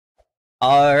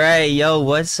Alright, yo,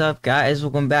 what's up, guys?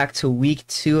 Welcome back to week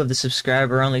 2 of the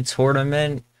subscriber only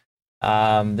tournament.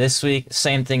 This week,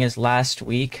 same thing as last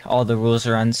week. All the rules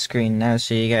are on screen now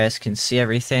so you guys can see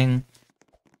everything.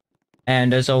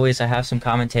 And as always, I have some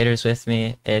commentators with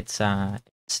me. It's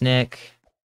Nick.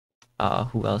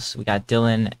 Who else? We got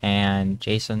Dylan and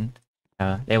Jason.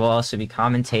 They will also be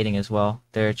commentating as well.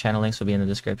 Their channel links will be in the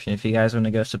description if you guys want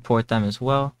to go support them as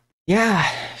well. Yeah,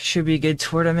 should be a good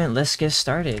tournament. Let's get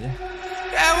started.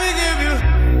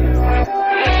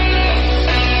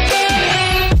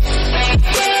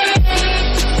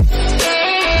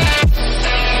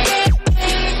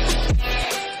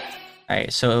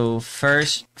 Alright, so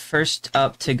first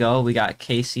up to go, we got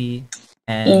Casey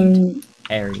and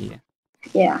Harry.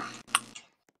 Yeah.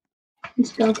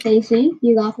 Let's go, Casey.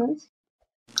 You got this.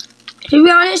 To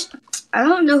be honest, I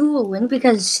don't know who will win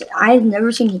because I've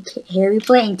never seen Harry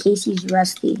play and Casey's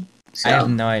rusty. So. I have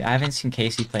no idea. I haven't seen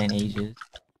Casey play in ages.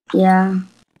 Yeah.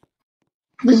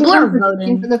 This is People are our prediction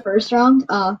voting. for the first round.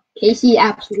 Casey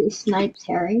absolutely snipes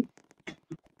Harry.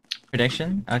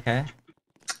 Prediction? Okay.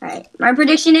 Alright. My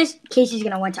prediction is Casey's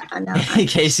gonna one tap. No.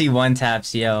 Casey one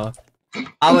taps, yo.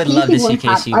 I would If love to Casey see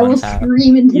one-tap, Casey I one will tap.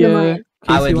 scream into the mic.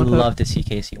 I would one-tap. love to see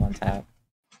Casey one tap.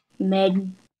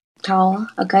 Mid. Tall.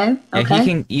 Okay. Yeah,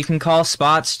 Okay. you can call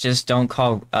spots, just don't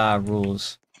call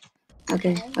rules.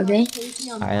 Okay. Okay.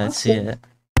 Alright, let's see it.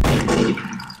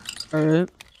 Alright.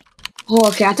 Oh,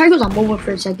 okay. I thought he was on mobile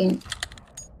for a second.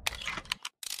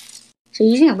 So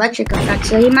using electric effect,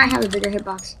 so he might have a bigger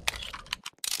hitbox.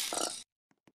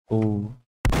 Ooh.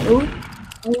 Ooh.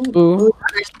 Ooh.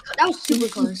 That was super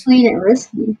close. He's playing it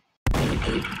risky.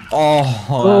 Oh,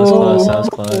 that was close, that was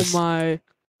close. Oh my.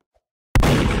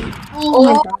 Oh,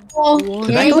 my god. Oh,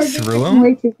 Did that okay. go through him?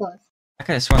 Way too close. I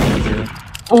could have sworn it went through.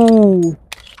 Oh.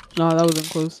 No, that wasn't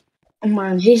close. Oh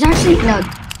man, he's actually no.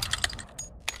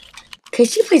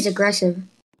 Casey plays aggressive.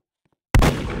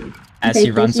 As Okay,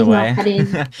 he runs Casey's not away. heading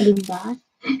back.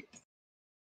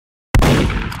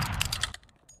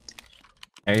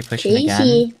 Harry pushing again.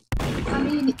 Casey. I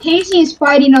mean, Casey's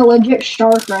fighting a legit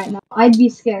shark right now. I'd be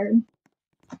scared.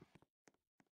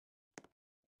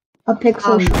 A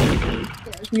pixel shark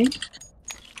scares me.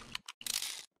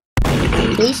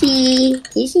 Casey.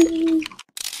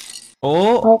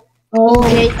 Oh, Oh,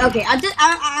 Okay.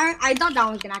 I thought that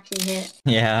one was gonna actually hit.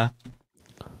 yeah.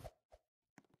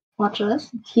 watch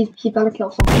this. He better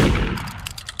kill someone.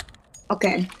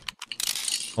 Okay.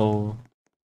 Oh.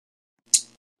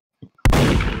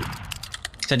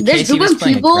 Said This Casey group was of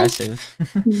playing people- aggressive.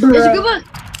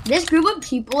 This group of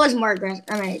people is more aggressive.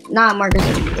 I mean, not more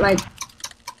aggressive. Like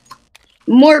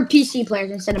more PC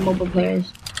players instead of mobile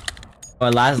players.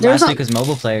 Well, last There's week was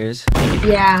mobile players.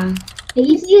 Yeah.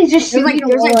 Casey is just There's shooting like a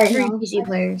wall right 3 now. PC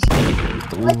players.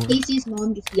 Like Ooh. Casey's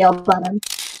mom just yelled at him.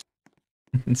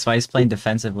 That's why he's playing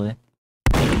defensively.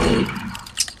 I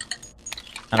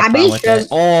bet he does.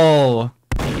 Oh!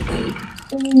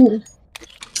 Ooh,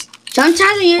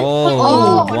 Sometimes you.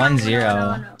 Oh, no,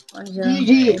 1-0.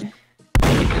 1-0.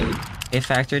 GG. A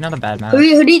Factory, not a bad map. Who do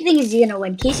you think is gonna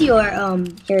win, Casey or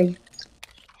Harry?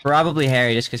 Probably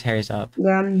Harry, just because Harry's up.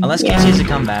 Unless Yeah. Casey has a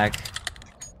comeback.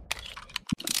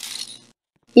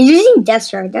 He's using Death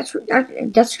Strike.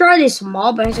 Death Strike is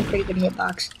small, but has a pretty good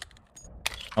hitbox.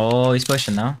 Oh, he's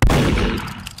pushing though.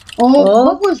 Oh,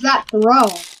 what was that throw?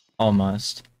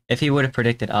 Almost. If he would have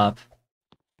predicted up.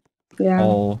 Yeah.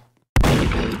 Oh.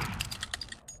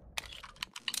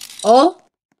 Oh.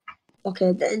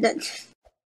 Okay.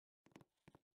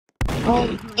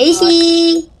 Oh,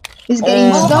 AC. he's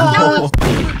getting Oh. That stuck. was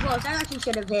super close. That actually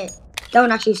should have hit. That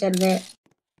one actually should have hit.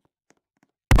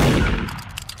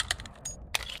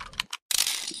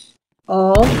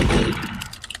 Oh.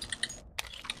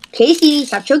 Casey,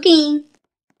 stop choking.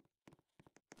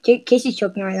 Casey's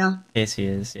choking right now. Casey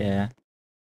is, yeah.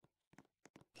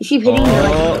 You keep hitting her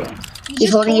like. He's He's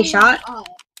just holding a shot? up.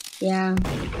 Yeah.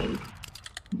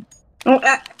 Oh,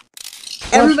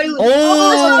 everybody was.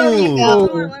 Oh! There you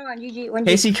go. One, GG. One,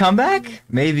 Casey comeback?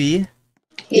 Maybe.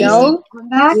 Yo. Come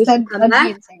back, Casey, that'd come be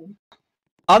back. insane.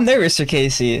 I'm nervous for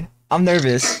Casey. I'm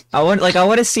nervous. I want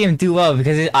to see him do well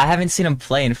because I haven't seen him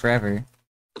play in forever.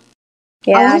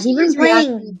 Yeah, Unless he was he's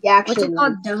playing. actually What's it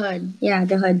called? The Hood. Yeah,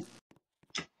 the Hood.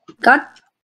 God.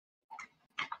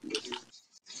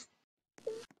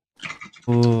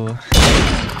 Ooh. One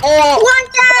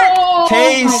tap! Oh,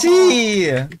 Casey!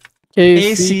 Casey.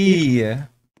 Casey!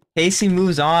 Casey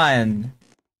moves on.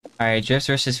 Alright, Drifts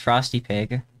versus Frosty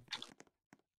Pig.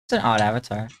 It's an odd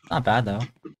avatar. Not bad though.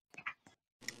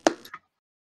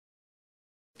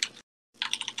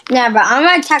 Yeah, but I'm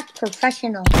gonna attack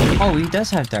professional. Oh, he does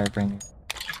have Darkbringer.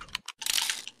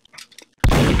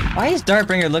 Why does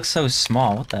Dartbringer look so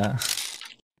small? What the?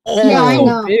 Oh, Yeah, I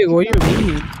know. Big, what do you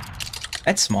mean?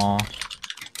 That's small.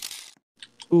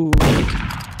 Ooh.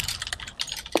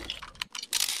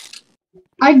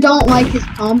 I don't like his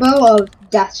combo of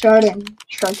Death Shard and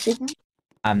Shark Signal.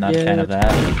 I'm not a fan of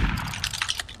that.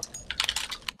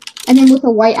 And then with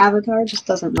a white avatar, it just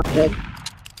doesn't look good.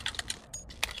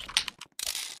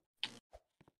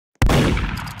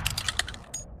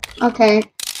 Okay.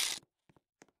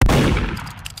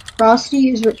 Frosty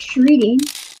is retreating.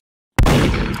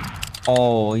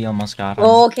 Oh, he almost got him.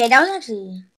 Okay, that was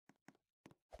actually.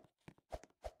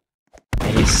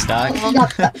 He's stuck. He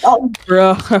got stuck. Oh,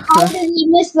 Bruh. how did he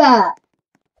miss that?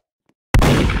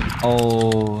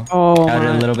 Oh, Oh, got it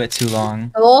a my. little bit too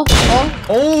long. Oh,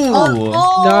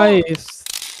 Oh, Nice.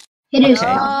 It is.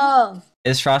 Okay. Oh.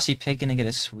 is Frosty Pig gonna get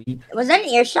a sweep? Was that an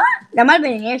ear shot? That might have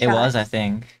been an ear It shot. was, I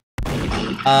think.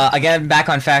 Again, back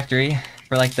on Factory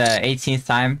for like the 18th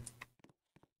time.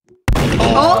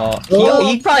 Oh,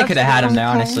 he probably could have had him there,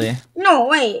 Okay. honestly. No,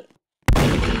 wait.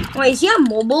 Wait, is he on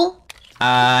mobile?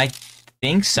 I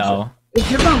think so. Is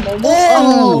he on mobile?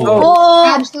 Oh.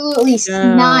 Oh. Absolutely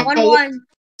Yeah. not. 1-1.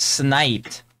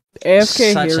 Sniped.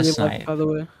 AFK Such a here, snipe. like, by the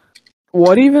way.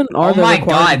 What even are Oh the my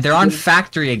requirements god, they're on to-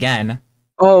 Factory again.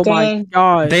 Oh my Dang.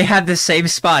 god. They had the same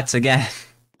spots again.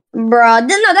 Bruh,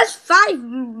 no, that's five.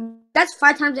 That's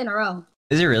 5 times in a row.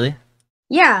 Is it really?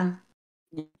 Yeah.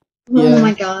 Yeah. Oh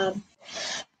my god.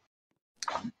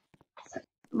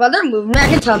 But they're moving. I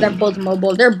can tell they're both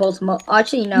mobile. They're both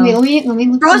actually, no. Wait, let me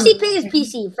look. Frosty at Pig is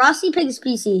PC. Frosty Pig is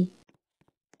PC.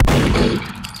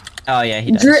 Oh yeah,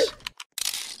 he does.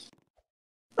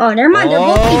 Oh, never mind. They're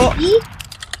Oh. both PC.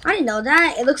 I didn't know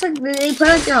that. It looks like they play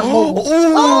like they're on Oh, mobile.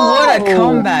 what a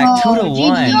comeback! Oh, 2-1.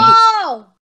 GG. No!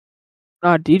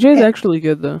 Nah, DJ's actually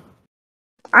good though.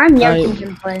 I'm never Right. seen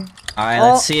him play. Alright,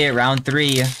 Oh. let's see it. Round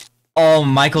 3. Oh,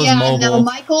 Michael's Yeah, mobile. no,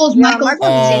 Michael's Yeah, Michael's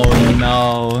Michael's losing.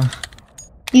 Oh no.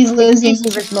 He's losing. PC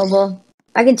versus mobile.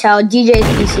 I can tell. DJ is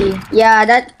PC. Yeah,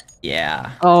 that.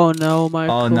 Yeah. Oh no,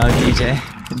 Michael. Oh no, DJ.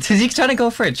 Is he trying to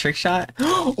go for a trick shot?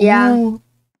 Yeah. Ooh.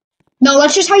 No,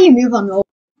 that's just how you move on mobile.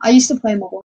 I used to play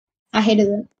mobile. I hated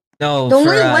it. No, The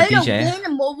for only way DJ. to win a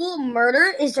mobile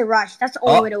murder is to rush. That's the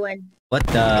only Oh. way to win. What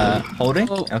the? Holding?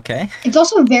 Oh. Okay. It's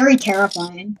also very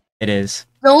terrifying. It is.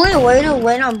 The only way to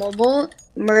win on mobile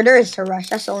murder is to rush.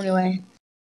 That's the only way.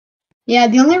 Yeah,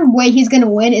 the only way he's gonna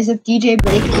win is if DJ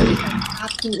breaks and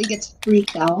absolutely gets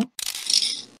freaked out.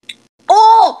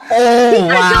 Oh! He Oh,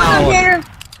 could have killed him wow. there.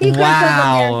 He could have killed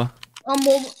him there. Wow. On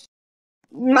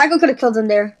mobile. Michael could have killed him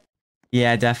there.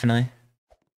 Yeah, definitely.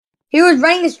 He was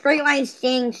running a straight line,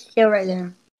 staying still right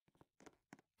there.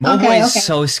 Mobile Okay, is okay.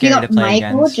 so You scary got to play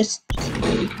Michael, against.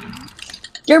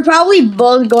 They're probably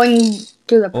both going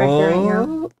to the pressure right now.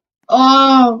 Oh,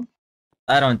 Oh,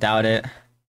 I don't doubt it.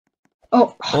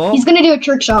 oh, Oh. he's gonna do a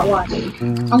trick shot. Watch.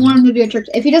 I want him to do a trick.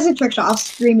 If he does a trick shot, I'll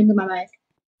scream into my mic.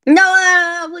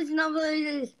 No, please, no,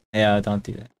 please. Yeah, don't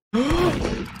do that.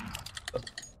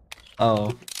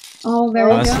 Oh. Oh, there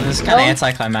Oh, we this go. is kind of Oh.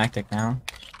 anticlimactic now.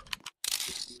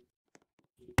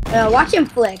 Watch him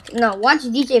flick. No, watch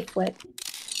DJ flick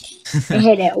and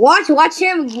hit it. Watch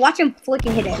him flick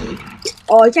and hit it.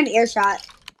 Oh, he's trying to air shot.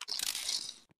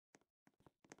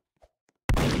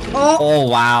 Oh, Oh,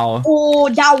 wow. oh,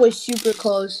 that was super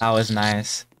close. That was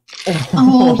nice.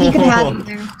 Oh, he could have him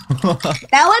there.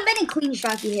 That would have been a clean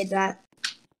shot if he hit that.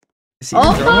 Is he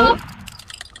gonna throw it?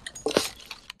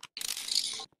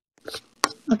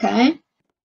 Okay.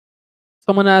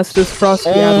 Someone asked this Frosty.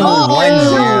 Oh. Adam. Oh,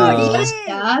 1-0. did he get a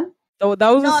stab? Oh, that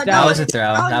was a No, stab. That was a throw.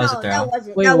 Oh, That was a no, throw. That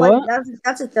wasn't. Wait, that what? wasn't.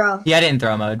 That's a throw. Yeah, I didn't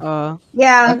throw mode.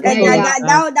 Yeah, Okay, yeah.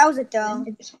 that was a throw.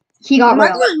 He got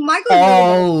right. Michael's really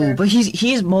Oh, good at but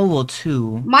he's mobile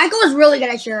too. Michael is really good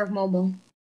at Sheriff Mobile.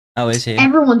 Oh, is he?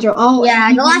 Everyone's your oh Yeah,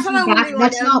 and the last time I back, won,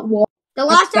 that's not war. The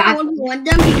last That's time I won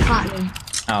them, he caught me.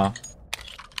 Oh.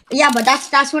 Yeah, but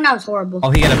that's when I was horrible. Oh,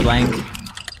 he got a blank.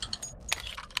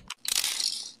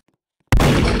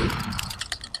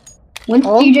 When's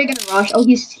Oh. DJ gonna rush? Oh,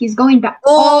 he's going back.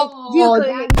 Oh, you Oh,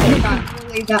 could've that hit that. is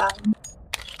really bad.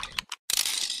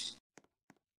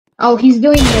 Oh, he's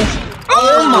doing this.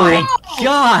 Oh my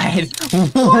god!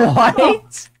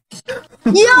 What?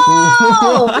 Yo!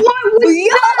 What was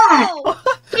that?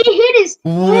 Yo! He hit his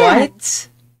head. What?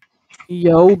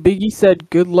 Yo, Biggie said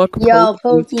good luck. Yo,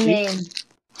 Pokey." Pokemon.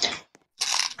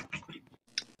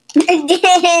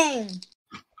 Dang!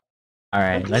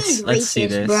 Alright, He's let's see racist,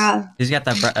 this. bruh. He's got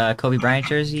the Kobe Bryant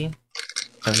jersey,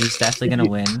 so he's definitely gonna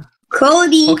win.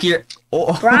 Cody, Okay,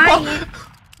 oh. Brian,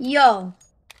 yo.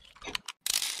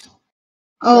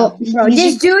 Oh, Bro, he's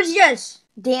this just dude's just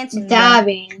dancing. Bro.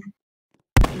 dabbing.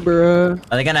 Bruh.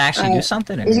 Are they gonna actually do Alright.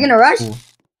 something? or- Is he gonna rush? Ooh.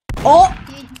 Oh!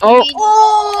 Oh.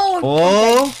 Oh!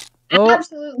 Oh! Oh,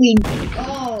 Absolutely.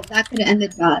 Oh, that could have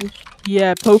ended bad.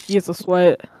 yeah, Pokey is a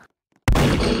sweat.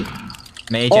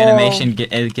 Mage Oh. animation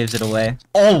it gives it away.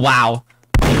 Oh wow!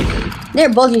 They're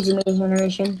both using Mage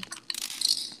generation.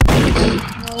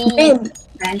 No.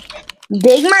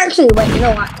 Big Mar actually went. You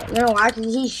know why? You know why?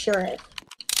 Because he's sure.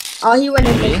 Oh, he went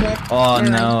in Maybe? business. Oh Never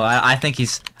no! I think he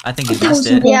That missed was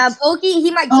it. Yeah, Pokey, he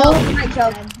might choke. Oh. He might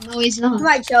choke. No, he's He not.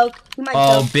 might choke. He might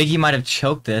Oh, choke. Biggie might have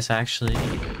choked this actually.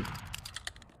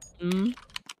 Mm?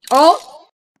 Oh!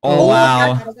 Oh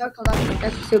wow!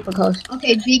 That's super close.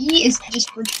 Okay, Biggie is just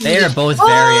for They are both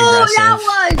very Oh,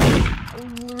 aggressive.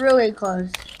 that was really close.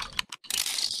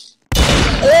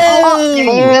 Oh, there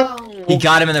you go. He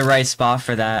got him in the right spot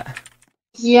for that.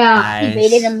 Yeah. He Nice.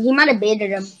 baited him. He might have baited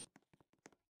him.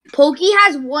 Pokey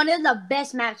has one of the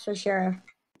best maps for sure.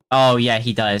 Oh yeah,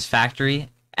 he does. Factory.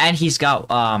 And he's got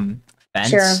fence.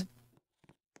 Sure.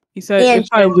 He said, Yeah, if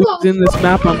I lose in this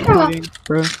map, I'm quitting,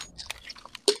 bro.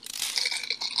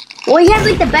 Well, he has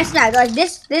like the best map. Like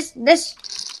this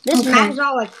Okay. map's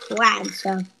all like flat.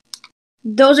 So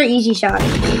those are easy shots.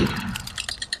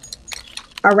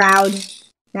 Around.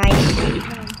 Nice.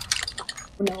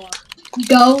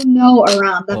 Go no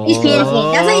around. That's He's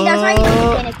panicking. That's how you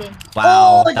know he's panicking.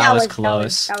 Wow, Oh, that was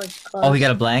close. That was close. Oh, he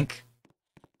got a blank.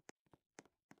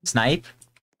 Snipe.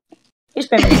 He's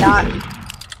spam a shot.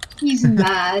 He's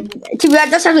mad. To be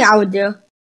honest, that's something I would do.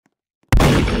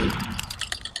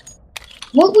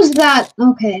 What was that?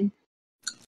 Okay.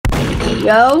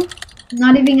 Yo,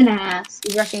 Not even gonna ask.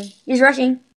 he's rushing. He's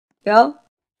rushing. Yo.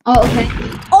 Oh, okay.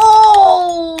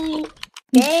 Oh.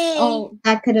 Dang. Oh,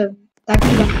 that could have. That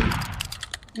could have.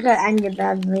 That could have ended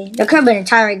badly. There could have been a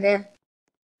tie right there.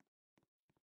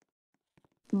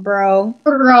 Bro.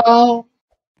 Bro.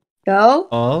 Yo.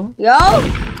 Oh. Yo.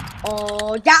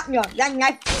 Oh, that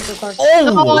knife was so close.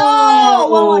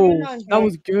 Oh. No. That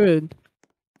was good.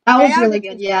 That was Yeah, really that-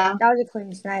 good. Yeah. That was a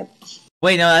clean snipe.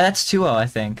 Wait, no, that's 2-0, I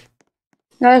think.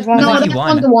 No, that's one. I No, think he that's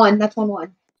won. 1-1. That's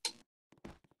 1-1.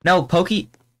 No, Pokey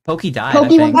died.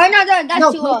 Pokey I think. won. Oh no, that's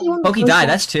No, too Pokey low. won the Pokey first died. one.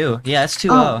 That's 2. Yeah, that's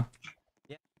 2-0. Oh.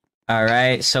 All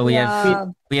right, so we have Yeah.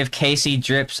 we have Casey,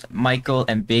 Drips, Michael,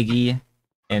 and Biggie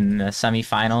in the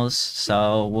semifinals.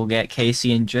 So we'll get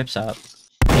Casey and Drips up.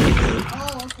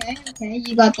 Oh, okay. Okay.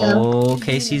 You got the. Oh,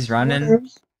 Casey's running.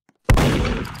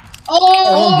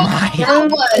 Oh, my. That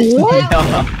was. Yeah.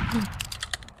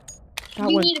 That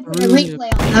We went need to put a brilliant.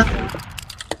 replay on that one.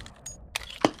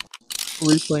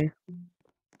 Replay.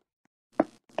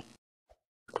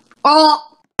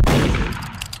 Oh.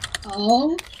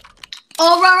 Oh.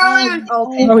 Oh, right.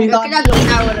 Okay. Oh, he Look at that.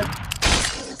 I would have.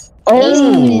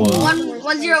 Oh.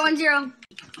 1-0.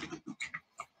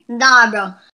 Nah,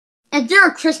 bro. If there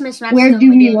are Christmas maps, Where still do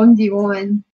we win.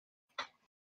 1v1?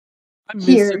 I miss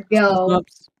Here, the Christmas go.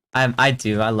 maps. I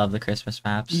do. I love the Christmas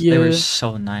maps. They were Yeah.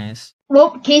 so nice.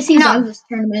 Well, Casey's No. out of this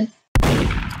tournament.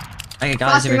 I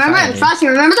got Frosty, every remember Friday.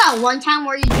 that one time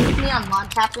where you duped me on Log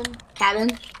Cabin?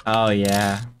 Oh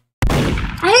yeah.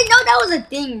 I didn't know that was a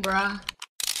thing, bro.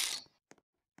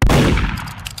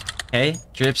 Okay,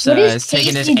 Drips What is is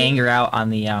taking his Casey doing? anger out on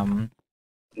the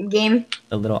Game.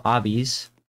 little obbies.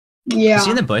 Yeah. Is he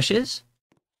in the bushes?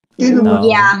 No.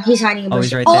 Yeah, he's hiding in Oh,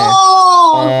 he's bushes. right there.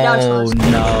 Oh, that was Oh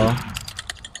close. no.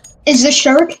 Is the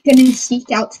shark gonna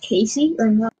seek out Casey or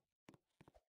not?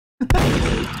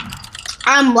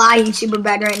 I'm lying super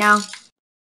bad right now.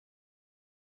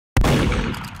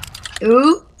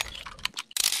 Ooh.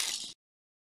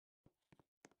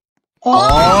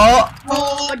 Oh.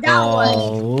 Oh, that was.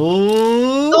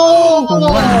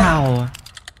 Oh. Wow.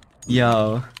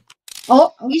 Yo.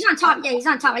 Oh, He's on top. Yeah, he's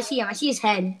on top. I see him. I see his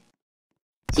head.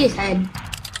 See his head.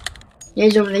 Yeah,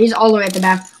 he's over there. He's all the way at the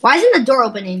back. Why isn't the door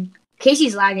opening?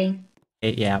 Casey's lagging.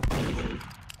 Yeah.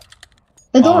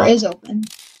 the door Oh. is open.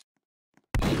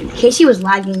 Casey was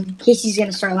lagging. Casey's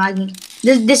gonna start lagging.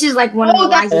 This is like one of Oh, the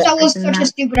that laggiest was parts in such the a map.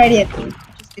 stupid idea. Such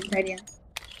a stupid idea.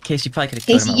 Casey probably could have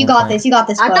killed him. Casey, at you one got point. this. You got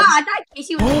this. I bud. thought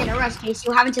Casey was gonna rush. Casey,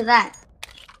 what happened to that?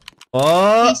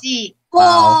 Oh. Casey.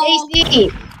 Wow. Casey.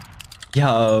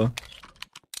 Yo.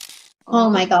 Oh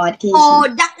my God, Casey. Oh,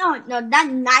 that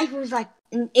knife was like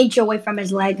an inch away from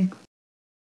his leg.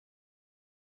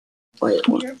 Wait,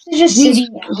 He's just sitting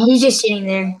down. he's just sitting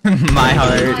there. My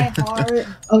heart. My heart.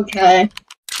 Okay.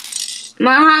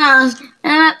 My Casey's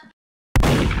not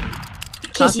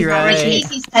Copyright. rushing.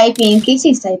 Casey's typing.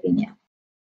 Casey's typing. Yeah.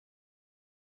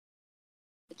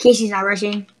 Casey's not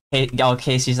rushing. Oh,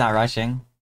 Casey's not rushing.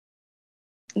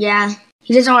 Yeah,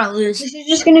 he doesn't want to lose. This is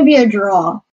just gonna be a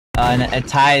draw. And it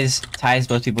ties.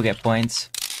 Both people get points.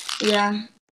 Yeah.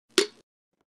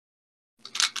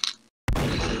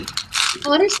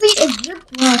 Honestly, if Drip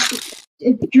was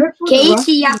a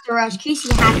Casey, you have to rush. Casey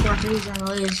has to rush. Or he's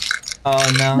gonna lose.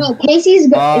 Oh no. no,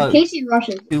 Casey's Oh, if Casey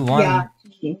rushes, 2-1.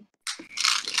 yeah.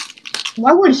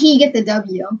 Why would he get the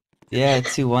W? Yeah,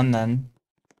 2-1 then.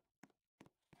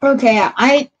 Okay,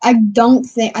 I don't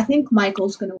think I think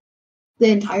Michael's gonna win the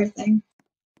entire thing.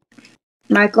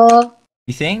 Michael.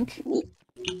 You think?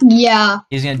 Yeah.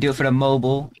 He's gonna do it for the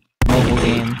mobile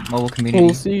game, mobile We'll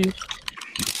community. see.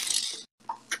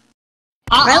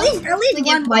 At least give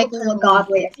one Michael a vote.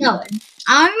 godly if he No. wins.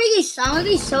 I'm gonna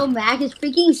be so mad because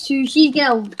freaking Sushi's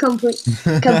gonna complete.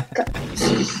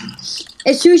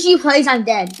 If Sushi plays, I'm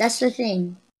dead. That's the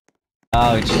thing.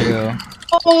 Oh, true.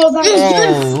 Oh,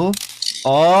 that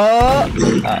Oh.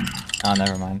 Oh,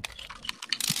 never mind.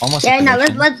 Almost. Yeah, a now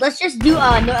prediction. let's just do no.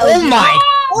 Oh my!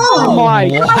 Oh my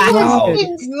wow. god.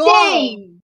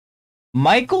 insane.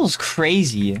 Michael's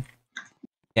crazy.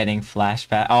 Getting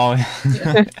flashback. Oh,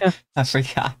 I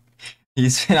forgot.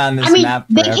 He's been on this I mean, map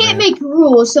they forever. can't make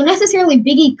rules, so necessarily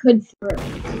Biggie could throw.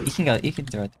 You can go. You can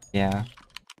throw it. Yeah.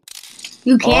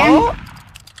 You can. Oh,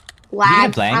 you Lag.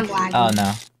 get blank. I'm lagging. Oh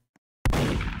no.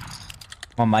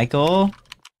 Come on, Michael.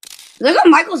 Look at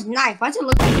Michael's knife. Why does it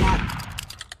look like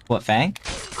that? What, Fang?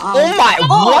 Oh my!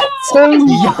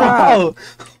 Holy crap. Yo!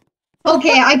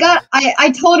 Okay,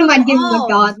 I told him I'd give him Oh. a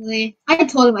godly. I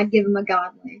told him I'd give him a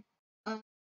godly.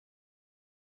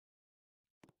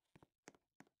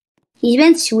 He's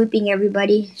been sweeping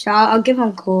everybody, so I'll give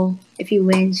him cool if he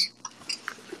wins.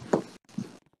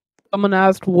 Someone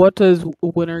asked, what does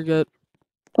winner get?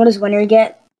 What does winner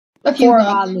get? A few 4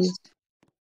 godlies. godlies.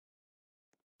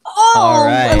 Oh,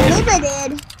 Alright.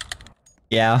 limited.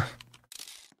 Yeah.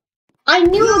 I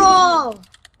knew it. No.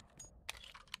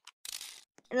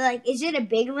 Like, is it a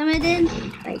big limited?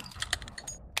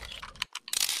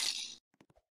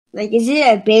 Like, is it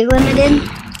a big limited?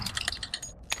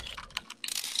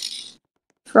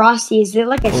 Frosty, is it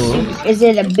like a super, is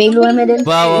it a big limited?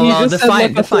 Well, He just said,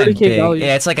 like, a define 30K big. value.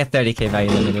 Yeah, it's like a 30K value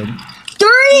limited.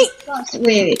 30!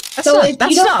 Wait. That's So not- if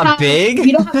that's you don't not have, big. If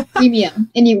you don't have premium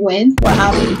and you win, what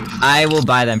happens? I will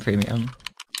buy them premium.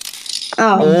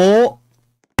 Oh.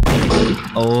 Oh.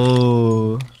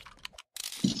 Oh.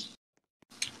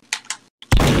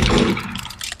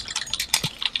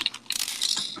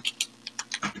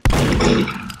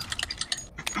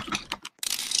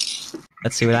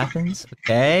 Let's see what happens.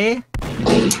 Okay.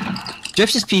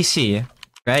 Drift is PC,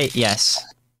 right? Yes.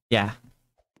 Yeah.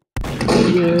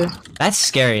 Yeah. That's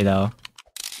scary though.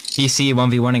 PC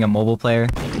 1v1ing a mobile player.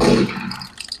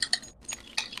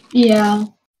 Yeah.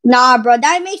 Nah, bro,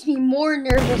 that makes me more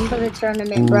nervous for the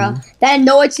tournament, bro. Ooh. That I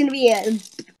know it's gonna be a.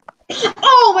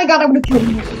 Oh my god, I would have killed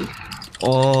him.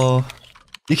 Oh.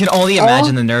 You can only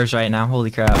imagine the nerves right now.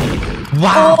 Holy crap.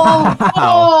 Wow.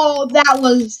 Oh, that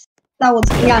was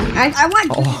good. Yeah, I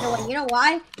want Jimmy Oh. to win. You know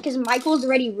why? Because Michael's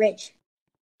already rich.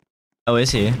 Oh,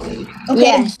 is he? Okay,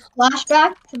 Yes.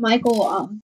 flashback to Michael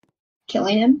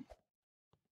killing him.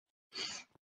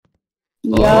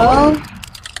 Yo.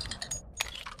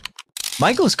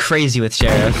 Michael's crazy with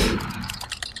Sheriff.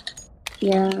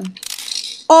 Yeah.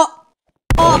 Oh.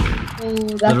 Oh, A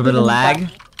little bit of lag.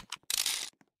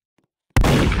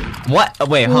 What? Oh,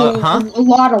 wait, Ooh, huh? A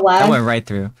lot of That lag. went right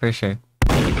through, for sure.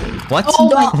 What? Oh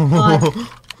my god.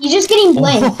 He's just getting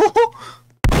blanked.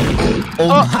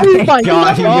 Oh my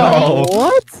god, yo!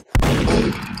 What?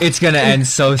 It's gonna end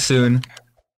so soon.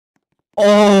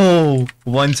 Oh,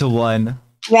 1-1.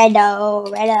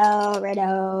 Redo.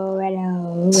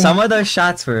 Some of those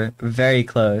shots were very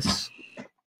close.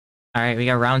 Alright, we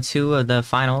got round 2 of the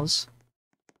finals.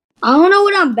 I don't know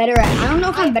what I'm better at. I don't know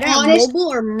if I'm better at Honest-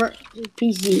 mobile or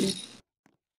PC.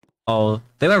 Oh,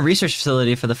 they went research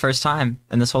facility for the first time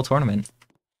in this whole tournament.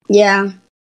 Yeah.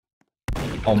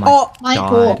 Oh my Oh,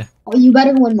 Michael, god. oh, you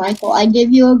better win, Michael. I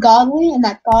give you a godly, and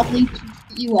that godly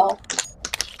keeps you up.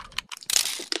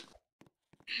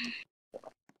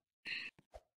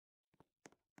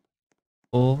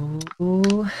 Oh,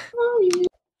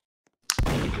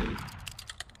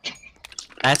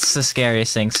 that's the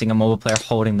scariest thing, seeing a mobile player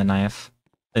holding the knife.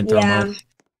 In throw yeah. mode.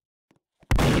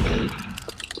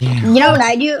 Yeah. You know what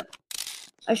I do?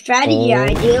 A strategy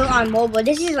I Oh. do on mobile.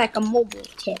 This is like a mobile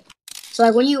tip. So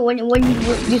like when you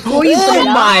before you put Oh it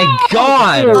up, my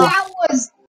god! That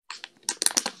was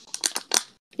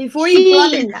before you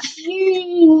put it up,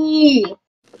 key.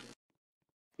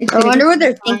 I wonder what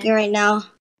they're thinking right now.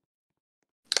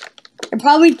 They're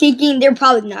probably thinking. They're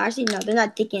probably no. Actually, no. They're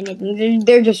not thinking anything.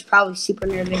 They're just probably super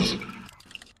nervous.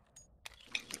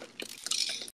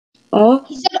 Oh,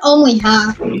 He said only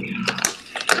half.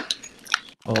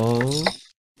 Oh.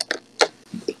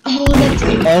 Oh, that's.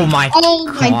 Oh my Oh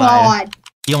my god.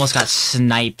 He almost got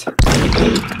sniped.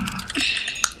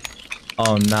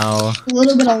 Oh no. A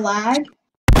little bit of lag.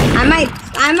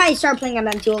 I might start playing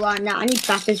MM2 a lot now. I need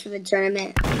practice for the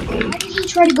tournament. Why did he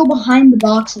try to go behind the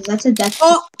boxes? That's a death.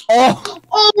 Oh,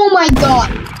 Oh my god.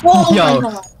 Oh Yo.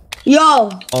 my god. yo,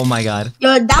 Oh my god.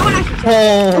 yo, that one actually.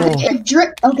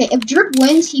 Oh. If Drip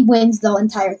wins, he wins the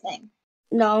entire thing.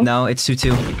 No, No, it's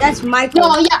 2-2. that's Michael.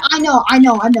 No, yeah, I know.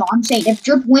 I'm saying if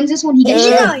Drip wins this one, he gets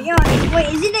Yo, share. yo, wait,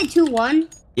 isn't it 2-1?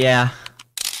 Yeah.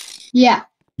 Yeah.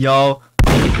 Yo.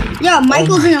 Yo,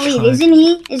 Michael's my in the lead, God. isn't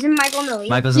he? Isn't Michael in the lead?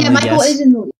 Michael's in Yeah, the lead, Michael yes. is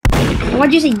in the lead.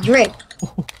 What'd you say, Drip?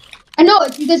 I know,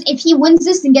 it's because if he wins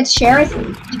this and gets sheriff,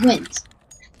 he wins.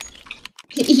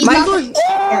 He's Michael's. not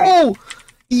sheriff. Oh!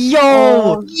 Yo!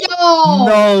 Oh. Yo!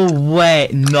 No way.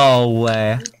 No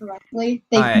way. Correctly.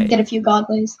 They Alright. get a few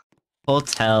godlies.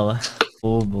 Hotel.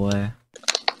 Oh boy.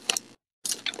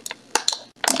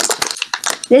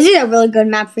 This is a really good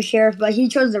map for Sheriff, but he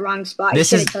chose the wrong spot. He This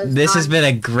should've chose has Dawn. been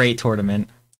a great tournament.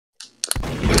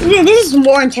 This is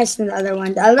more intense than the other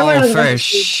one. The other one Oh, was for like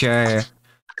sure.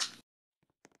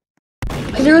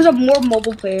 because there was more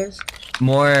mobile players.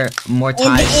 More And- ties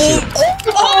and-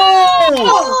 too.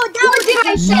 Oh, that was What did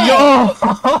I say?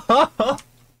 Yo!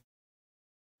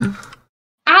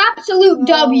 Absolute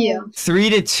W.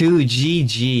 3-2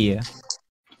 GG.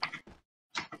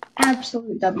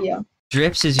 Absolute W.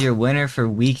 Drips is your winner for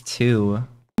week 2.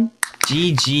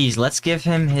 GG's. Let's give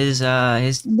him his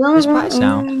prize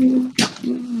now.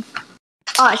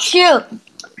 Oh shoot!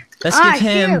 Let's Ah, give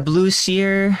him shoot. Blue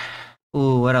Seer.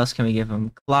 Ooh, what else can we give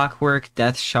him? Clockwork,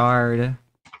 Death Shard,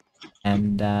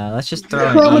 and let's just throw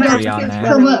an Chroma E3 on there.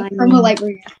 Chroma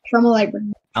library. Chroma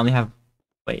library. I only have.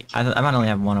 Wait, I might only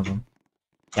have one of them.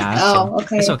 Yeah. That's Oh, chill.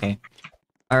 okay. It's okay.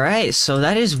 Alright, so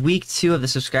that is week 2 of the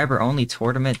subscriber only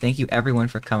tournament. Thank you everyone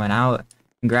for coming out.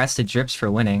 Congrats to Drips for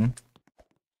winning.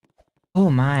 Oh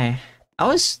my. That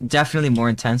was definitely more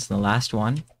intense than the last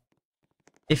one.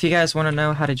 If you guys want to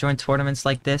know how to join tournaments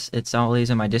like this, it's always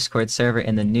in my Discord server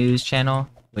in the news channel,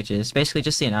 which is basically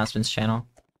just the announcements channel.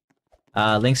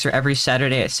 Links are every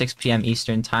Saturday at 6 p.m.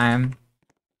 Eastern Time.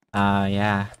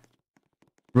 Yeah.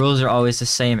 Rules are always the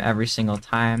same every single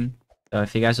time. So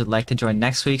if you guys would like to join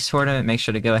next week's tournament, make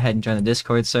sure to go ahead and join the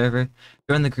Discord server.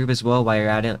 Join the group as well while you're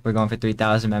at it. We're going for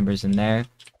 3,000 members in there.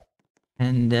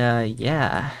 And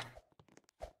yeah.